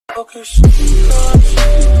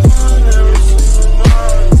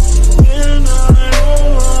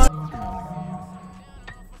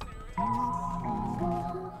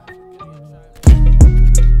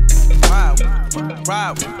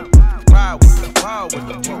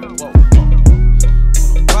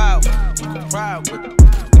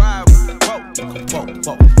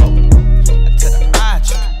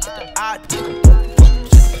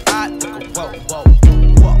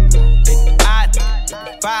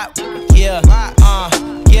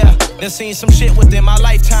Done seen some shit within my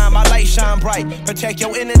lifetime, my light shine bright. Protect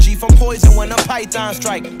your energy from poison when the python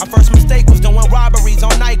strike. My first mistake was doing robberies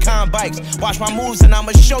on Nikon bikes. Watch my moves and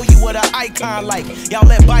I'ma show you what an icon like. Y'all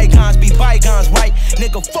let bygones be bygones, right?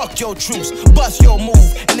 Nigga, fuck your truce, bust your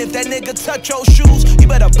move. And if that nigga touch your shoes, you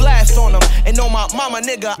better blast on him. And on my mama,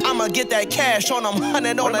 nigga, I'ma get that cash on him.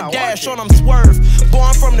 100 on the dash, on him swerve.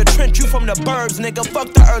 Born from the trench, you from the burbs, nigga.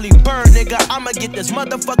 Fuck the early bird, nigga. I'ma get this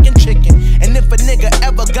motherfucking chicken. And if a nigga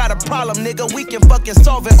ever got a problem, nigga, we can fucking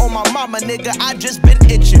solve it on my mama, nigga. I just been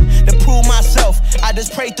itching to prove myself. I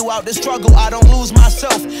just pray throughout the struggle, I don't lose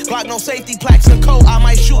myself. Glock no safety plaques and code, I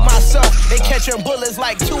might shoot myself. They catching bullets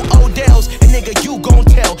like 2 Odells, and nigga, you gon'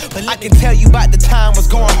 tell. But I can tell you about the time was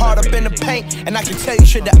going hard up in the paint, and I can tell you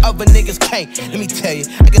shit that other niggas can't. Let me tell you,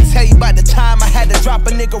 I can tell you about the time I had to drop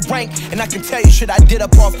a nigga rank, and I can tell you shit I did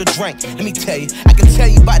up off the drink. Let me tell you, I can tell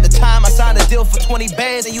you about the time I signed a deal for 20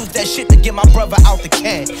 bands and used that shit to get my brother out the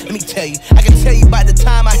can. Let me tell you, I can tell you about the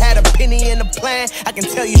time I had a penny in the plan. I can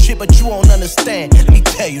tell you shit, but you won't understand. Let me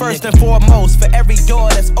tell you, first and foremost, for every door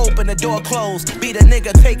that's open, the door closed. Be the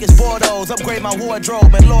nigga, take his Bordeaux, upgrade my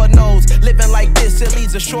wardrobe, and Lord knows, living like this, it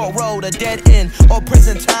leads a short road, a dead end, or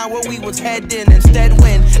prison time where we was heading. Instead,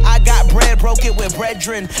 when I got bread, broke it with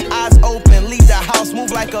brethren, eyes open, leave the house,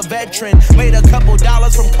 move like a veteran. Made a couple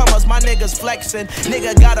dollars from comers, my niggas flexing.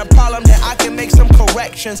 Nigga got a problem, then I can make some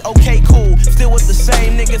corrections. Okay, cool, still with the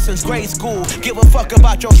same nigga since grade school. Give a fuck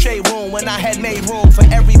about your shade room when I had made room for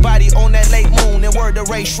everybody on that late moon. And word to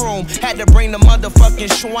race room, had to bring the motherfucking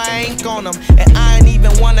schwank on them. And I ain't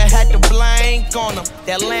even wanna had to blank on them.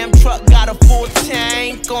 That lamb truck got a full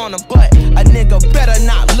tank on them. But a nigga better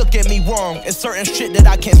not look at me wrong. It's certain shit that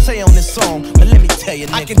I can't say on this song, but let me tell you,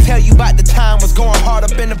 nigga, I can tell you about the time was going hard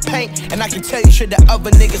up in the paint, and I can tell you shit that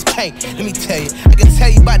other niggas can't. Let me tell you, I can tell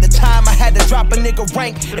you about the time I had to drop a nigga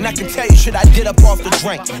rank, and I can tell you shit I did up off the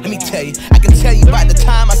drink. Let me tell you, I can tell you about the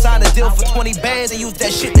time I signed a deal for 20 bands and used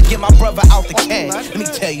that shit to get my brother out the can. Let me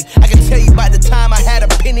tell you, I can tell you about the time I had a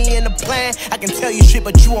penny in the plan. I can tell you shit,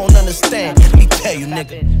 but you won't understand. Let me tell you,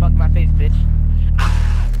 nigga. Fuck my face, bitch.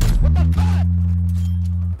 What the fuck?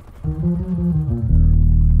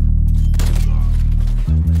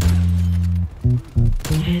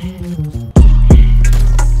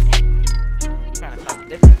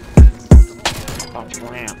 Oh,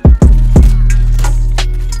 blam.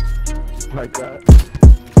 Like that.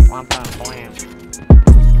 One time, blam.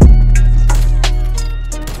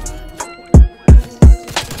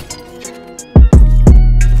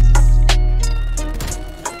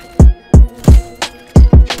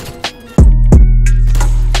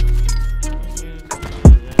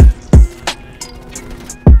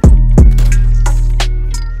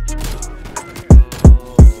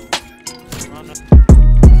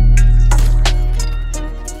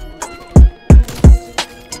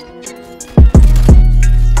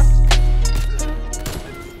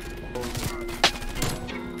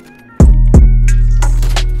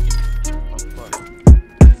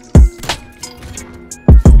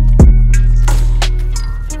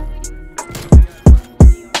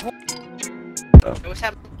 What's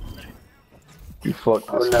happening? You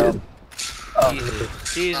fucked this kid.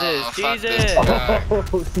 Jesus. Oh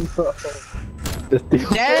no. This dude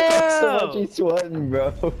Damn! so much he's sweating, bro.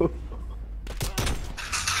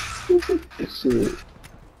 Shit.